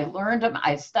affirmations. I learned them.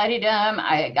 I studied them.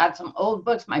 I got some old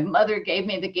books. My mother gave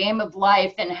me The Game of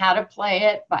Life and How to Play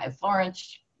It by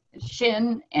Florence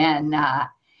Shinn. And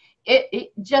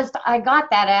it just, I got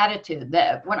that attitude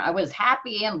that when I was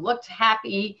happy and looked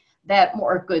happy, that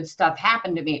more good stuff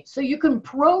happened to me. So you can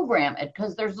program it,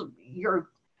 because there's your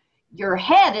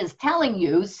head is telling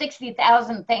you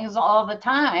 60,000 things all the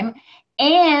time.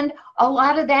 And a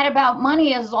lot of that about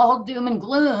money is all doom and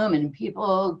gloom, and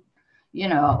people, you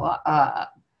know,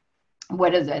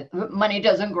 what is it? Money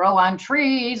doesn't grow on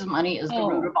trees. Money is the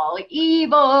root of all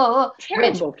evil.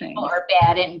 Terrible Rich people are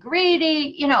bad and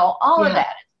greedy, you know, all of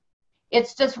that.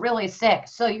 It's just really sick.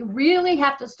 So you really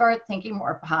have to start thinking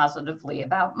more positively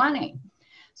about money.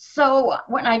 So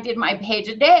when I did my page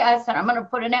a day, I said, I'm going to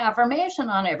put an affirmation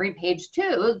on every page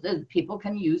too, that people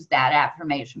can use that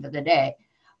affirmation for the day.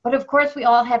 But of course, we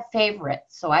all have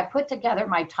favorites. So I put together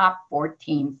my top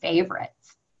 14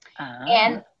 favorites.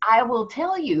 And I will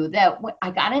tell you that I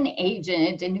got an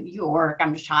agent in New York.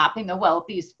 I'm shopping the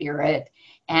Wealthy Spirit.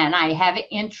 And I have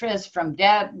interest from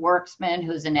Deb Worksman,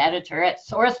 who's an editor at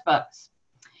Sourcebooks.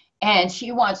 And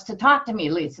she wants to talk to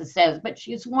me, Lisa says, but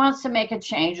she wants to make a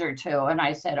change or two. And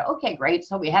I said, okay, great.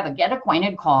 So we have a get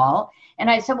acquainted call.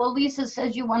 And I said, well, Lisa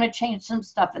says you want to change some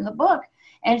stuff in the book.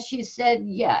 And she said,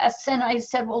 yes. And I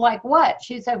said, well, like what?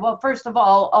 She said, well, first of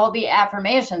all the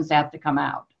affirmations have to come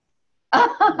out. And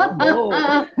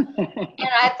I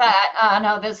thought, oh,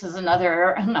 no, this is not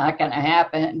going to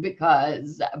happen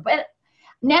but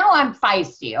now I'm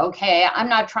feisty, okay? I'm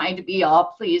not trying to be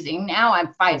all pleasing. Now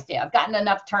I'm feisty. I've gotten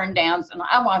enough turn downs and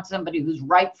I want somebody who's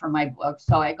right for my book.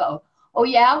 So I go, oh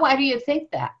yeah, why do you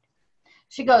think that?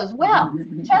 She goes, well,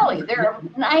 Shelley, there are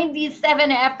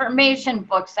 97 affirmation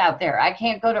books out there. I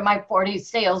can't go to my 40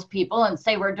 salespeople and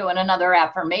say we're doing another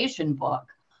affirmation book.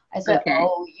 I said, okay.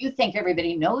 Oh, you think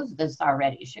everybody knows this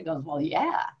already? She goes, well,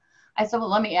 yeah. I said, well,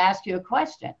 let me ask you a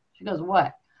question. She goes,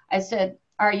 what? I said,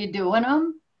 are you doing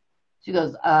them? She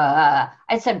goes,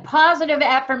 I said, positive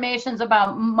affirmations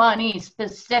about money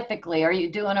specifically. Are you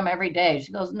doing them every day?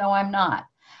 She goes, no, I'm not.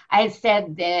 I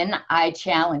said, then I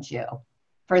challenge you.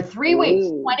 For 3 weeks,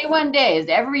 21 days,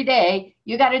 every day,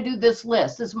 you got to do this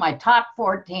list. This is my top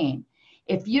 14.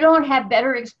 If you don't have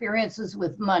better experiences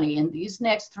with money in these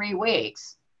next 3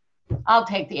 weeks, I'll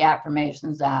take the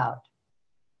affirmations out.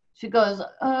 She goes,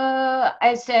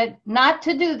 I said, not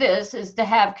to do this is to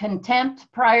have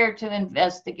contempt prior to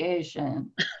investigation.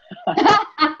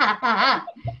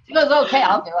 She goes, okay,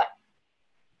 I'll do it.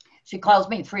 She calls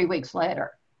me 3 weeks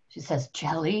later. She says,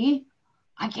 Chelly,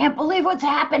 I can't believe what's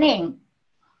happening.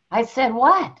 I said,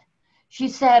 what? She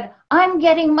said, I'm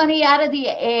getting money out of the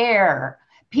air.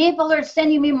 People are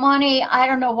sending me money. I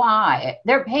don't know why.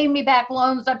 They're paying me back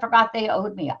loans I forgot they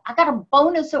owed me. I got a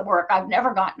bonus at work. I've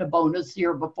never gotten a bonus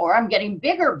here before. I'm getting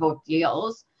bigger book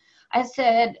deals. I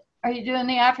said, are you doing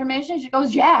the affirmations? She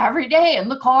goes, yeah, every day in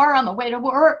the car on the way to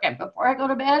work and before I go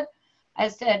to bed. I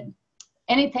said,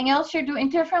 anything else you're doing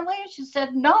differently? She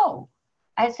said, no.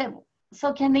 I said,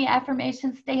 so can the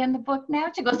affirmations stay in the book now?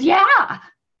 She goes, yeah.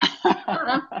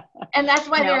 And that's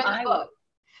why they're in the book.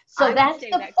 So that's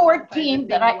the 14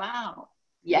 that I, wow.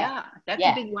 Yeah, that's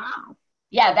a big wow.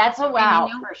 Yeah, that's a wow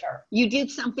for sure. You did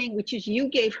something, which is you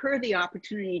gave her the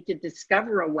opportunity to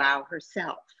discover a wow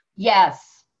herself.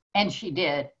 Yes, and she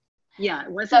did. Yeah,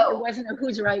 it wasn't a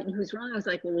who's right and who's wrong. It was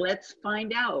like, well, let's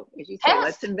find out. As you said,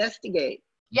 let's investigate.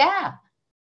 Yeah.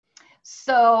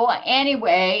 So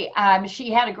anyway, she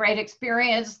had a great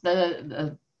experience.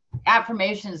 The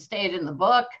affirmations stayed in the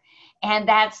book. And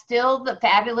that's still the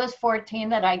fabulous 14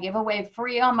 that I give away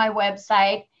free on my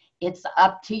website. It's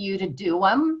up to you to do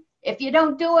them. If you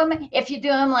don't do them, if you do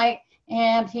them like,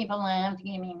 people love to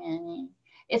give me money,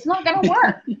 it's not going to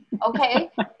work. Okay.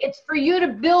 It's for you to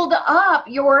build up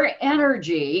your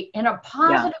energy in a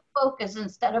positive focus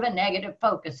instead of a negative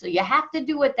focus. So you have to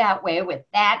do it that way with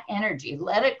that energy.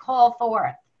 Let it call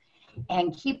forth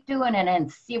and keep doing it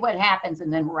and see what happens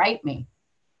and then write me.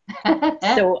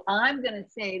 So I'm going to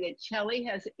say that Chelly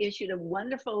has issued a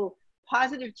wonderful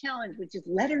positive challenge, which is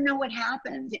let her know what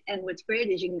happens. And what's great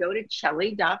is you can go to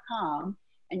Chelly.com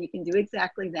and you can do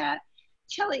exactly that.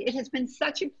 Chelly, it has been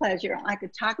such a pleasure. I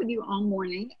could talk with you all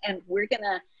morning, and we're going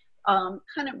to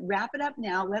kind of wrap it up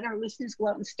now. Let our listeners go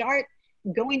out and start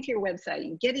going to your website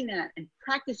and getting that and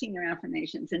practicing their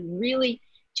affirmations and really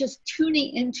just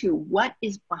tuning into what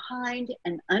is behind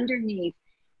and underneath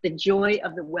the joy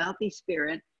of the wealthy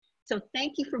spirit. So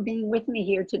thank you for being with me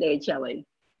here today, Chelly.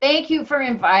 Thank you for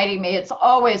inviting me. It's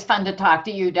always fun to talk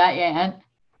to you, Diane.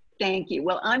 Thank you.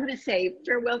 Well, I'm going to say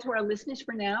farewell to our listeners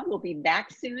for now. We'll be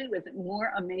back soon with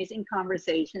more amazing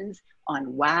conversations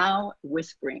on Wow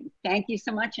Whispering. Thank you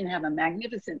so much and have a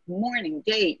magnificent morning,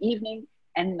 day, evening,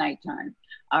 and nighttime.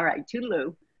 All right,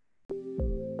 toodaloo.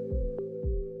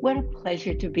 What a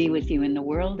pleasure to be with you in the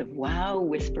world of Wow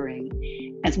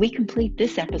Whispering. As we complete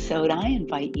this episode, I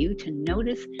invite you to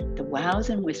notice the wows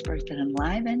and whispers that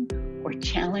enliven or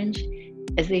challenge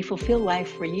as they fulfill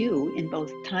life for you in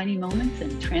both tiny moments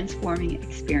and transforming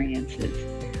experiences.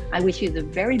 I wish you the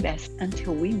very best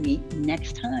until we meet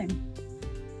next time.